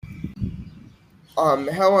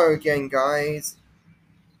Hello again, guys.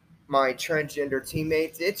 My transgender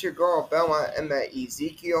teammates. It's your girl Bella Emma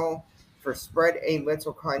Ezekiel for Spread a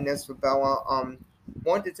Little Kindness with Bella.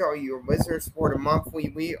 Want to tell you, listeners for the monthly,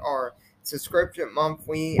 we are subscription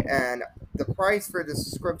monthly, and the price for the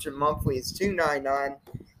subscription monthly is $2.99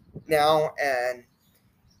 now, and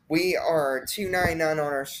we are $2.99 on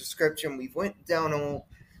our subscription. We went down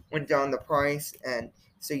the price, and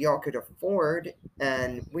so y'all could afford,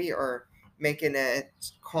 and we are making it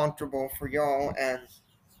comfortable for y'all. And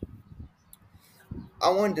I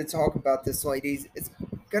wanted to talk about this, ladies. It's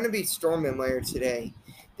gonna be storming later today.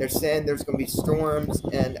 They're saying there's gonna be storms,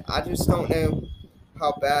 and I just don't know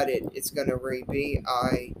how bad it's gonna really be.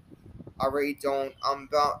 I really don't. I'm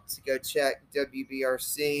about to go check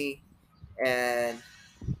WBRC and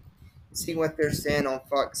see what they're saying on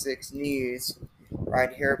Fox 6 News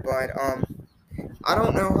right here, but I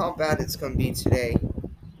don't know how bad it's gonna be today.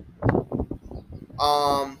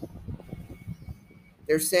 Um,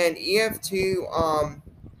 they're saying EF2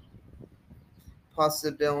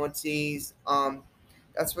 possibilities.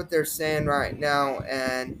 That's what they're saying right now,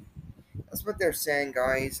 and that's what they're saying,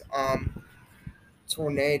 guys.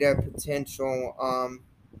 Tornado potential.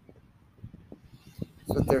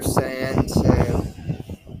 That's what they're saying.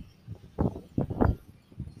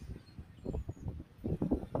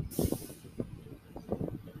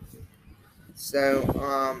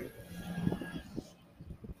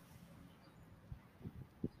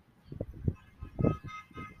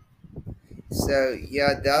 So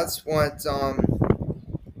yeah, that's what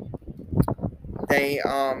they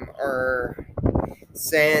are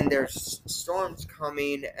saying. There's storms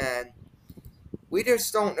coming, and we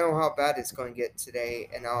just don't know how bad it's going to get today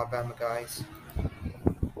in Alabama, guys.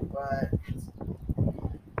 But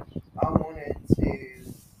I wanted to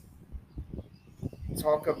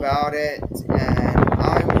talk about it, and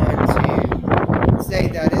I want to say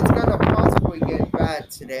that it's going to possibly get bad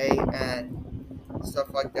today and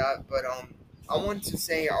stuff like that. But I want to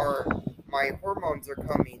say our my hormones are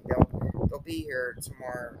coming. They'll be here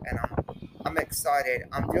tomorrow, and I'm excited.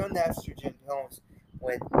 I'm doing the estrogen pills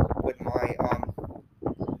with my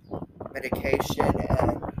medication,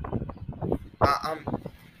 and I,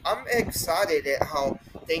 I'm excited at how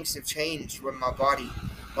things have changed with my body.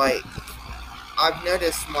 Like I've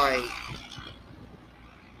noticed my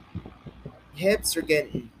hips are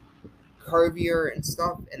getting curvier and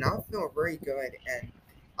stuff, and I feel very good. And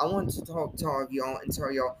I want to talk to all of y'all and tell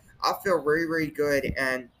y'all I feel very, very good,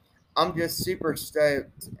 and I'm just super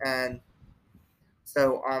stoked. And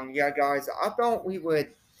so, yeah, guys, I thought we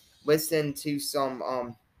would listen to some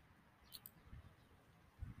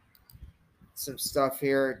stuff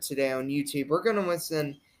here today on YouTube. We're gonna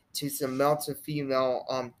listen to some male to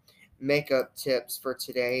female makeup tips for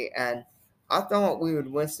today, and I thought we would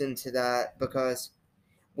listen to that because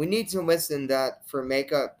we need to listen that for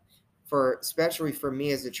makeup, for especially for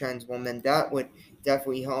me as a trans woman, that would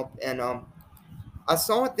definitely help. And I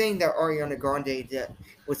saw a thing that Ariana Grande did,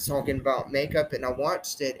 was talking about makeup, and I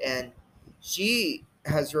watched it, and she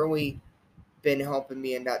has really been helping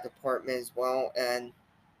me in that department as well. And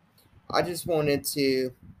I just wanted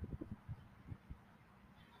to,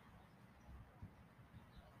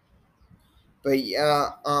 but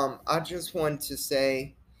yeah, I just wanted to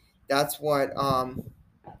say that's what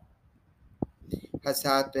has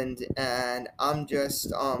happened, and I'm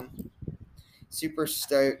just super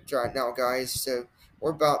stoked right now, guys. So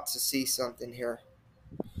we're about to see something here,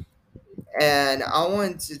 and I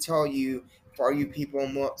wanted to tell you, for all you people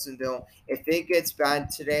in Watsonville, if it gets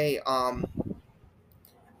bad today, I'm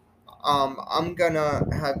gonna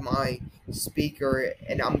have my speaker,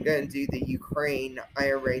 and I'm gonna do the Ukraine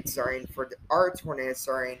air raid siren for our tornado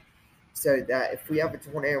siren, so that if we have a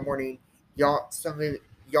tornado warning, y'all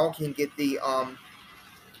can get the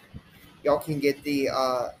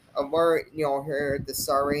alert. You'll hear the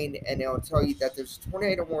siren, and it'll tell you that there's a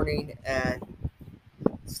tornado warning. And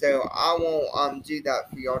so I will do that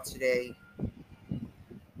for y'all today,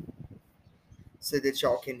 so that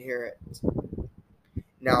y'all can hear it.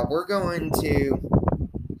 Now we're going to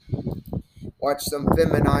watch some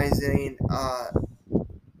feminizing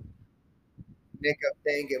makeup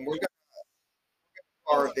thing, and we're gonna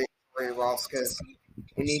follow Victoria Ross because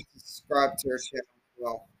you need to subscribe to her channel as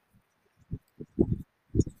well.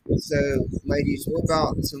 So, ladies, we're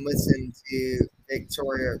about to listen to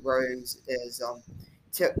Victoria Rose's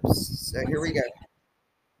tips. So here we go.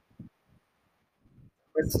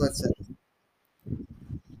 Let's listen.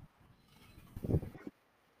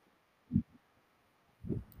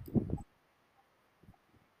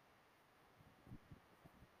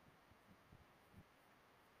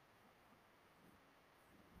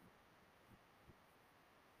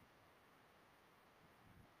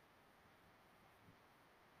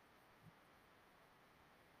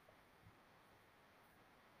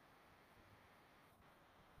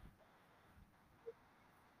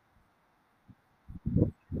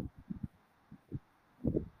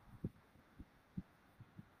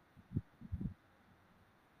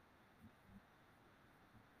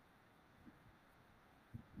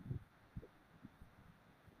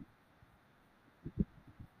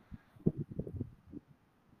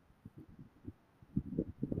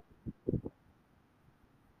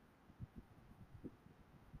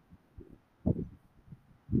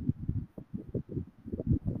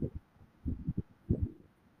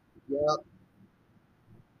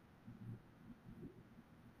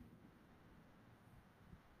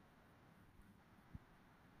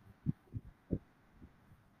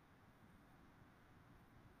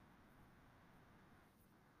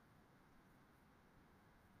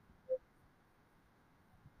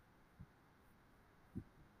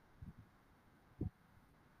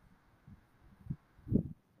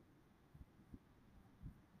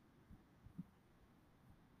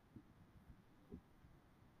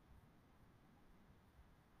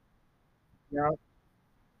 Yeah,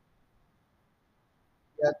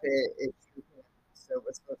 yep, it sure can. So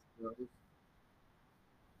let's go through those.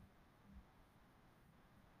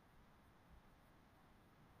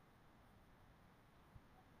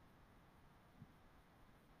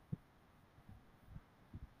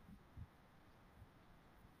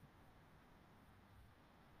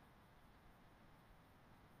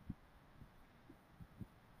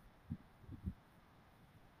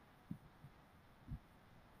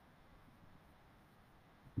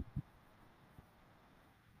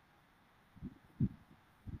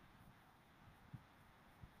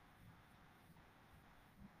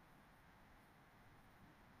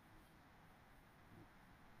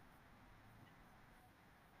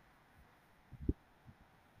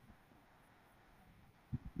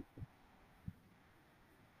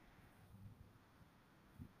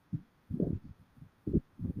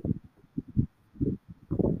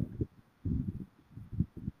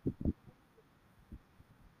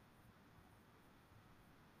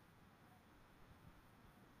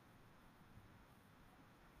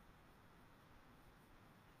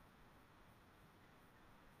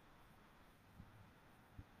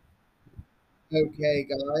 Okay,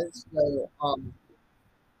 guys.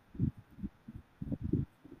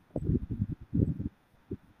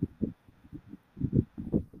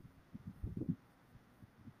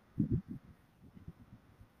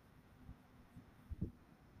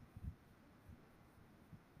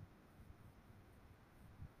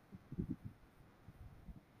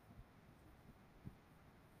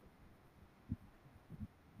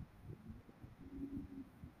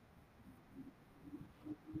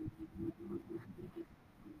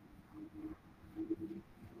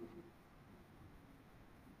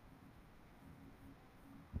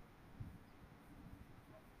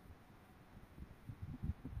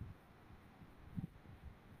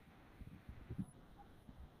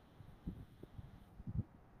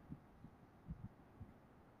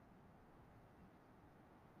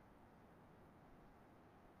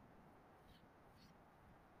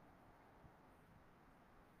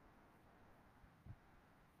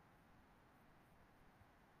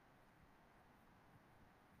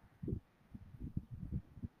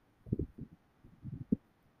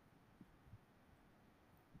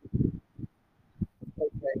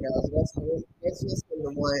 Okay, guys. Let's listen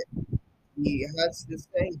to what he has to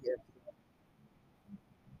say here.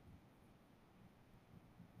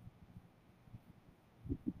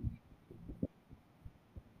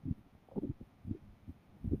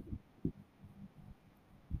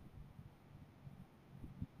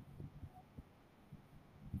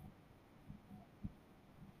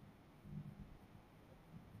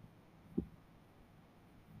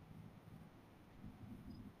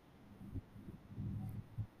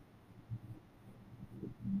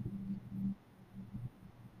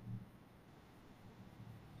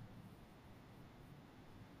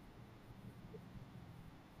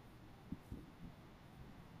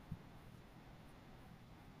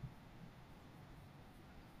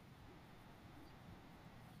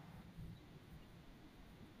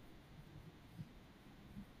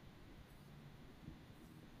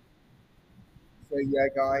 So yeah,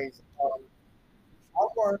 guys. I'm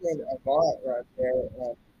learning a lot right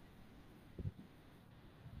there.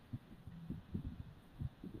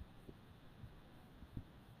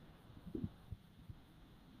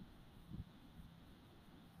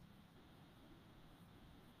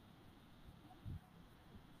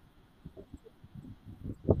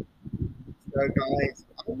 So guys,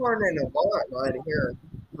 I'm learning a lot right here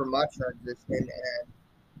for my transition. And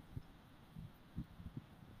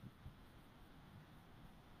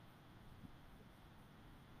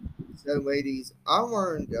so, ladies, I'm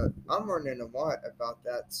learning a lot about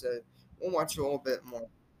that. So we'll watch a little bit more.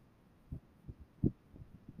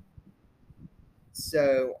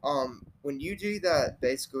 So, when you do that,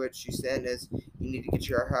 basically what she's saying is you need to get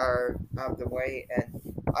your hair out of the way. And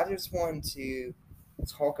I just wanted to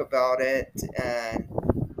talk about it, and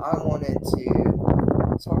I wanted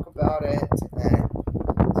to talk about it and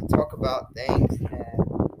to talk about things.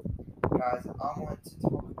 And guys, I want to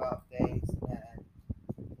talk about things and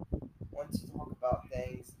want to talk about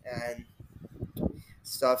things and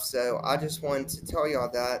stuff. So I just wanted to tell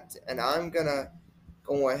y'all that, and I'm gonna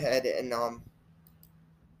go ahead and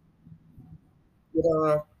get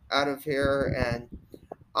her out of here. And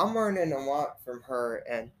I'm learning a lot from her,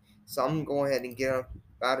 and so I'm gonna go ahead and get her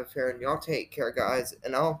out of here. And y'all take care, guys,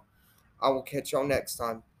 and I will catch y'all next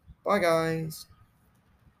time. Bye, guys.